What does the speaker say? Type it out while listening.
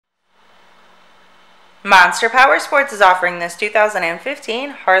Monster Powersports is offering this 2015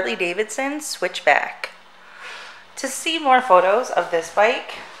 Harley-Davidson Switchback. To see more photos of this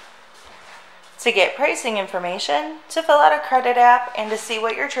bike, to get pricing information, to fill out a credit app, and to see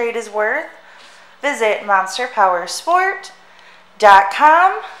what your trade is worth, visit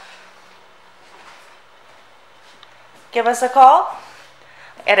monsterpowersport.com. Give us a call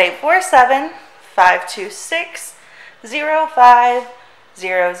at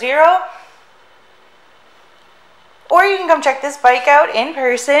 847-526-0500. Or you can come check this bike out in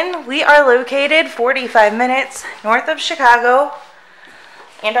person. We are located 45 minutes north of Chicago,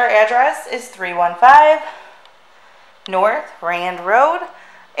 and our address is 315 North Rand Road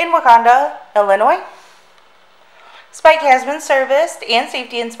in Wauconda, Illinois. This bike has been serviced and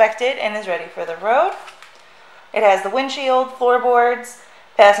safety inspected and is ready for the road. It has the windshield, floorboards,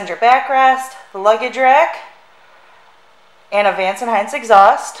 passenger backrest, the luggage rack, and a Vance & Hines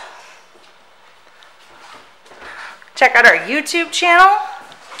exhaust. Check out our YouTube channel.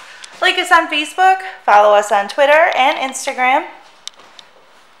 Like us on Facebook. Follow us on Twitter and Instagram.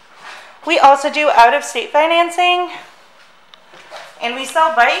 We also do out-of-state financing. And we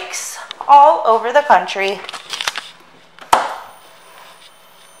sell bikes all over the country.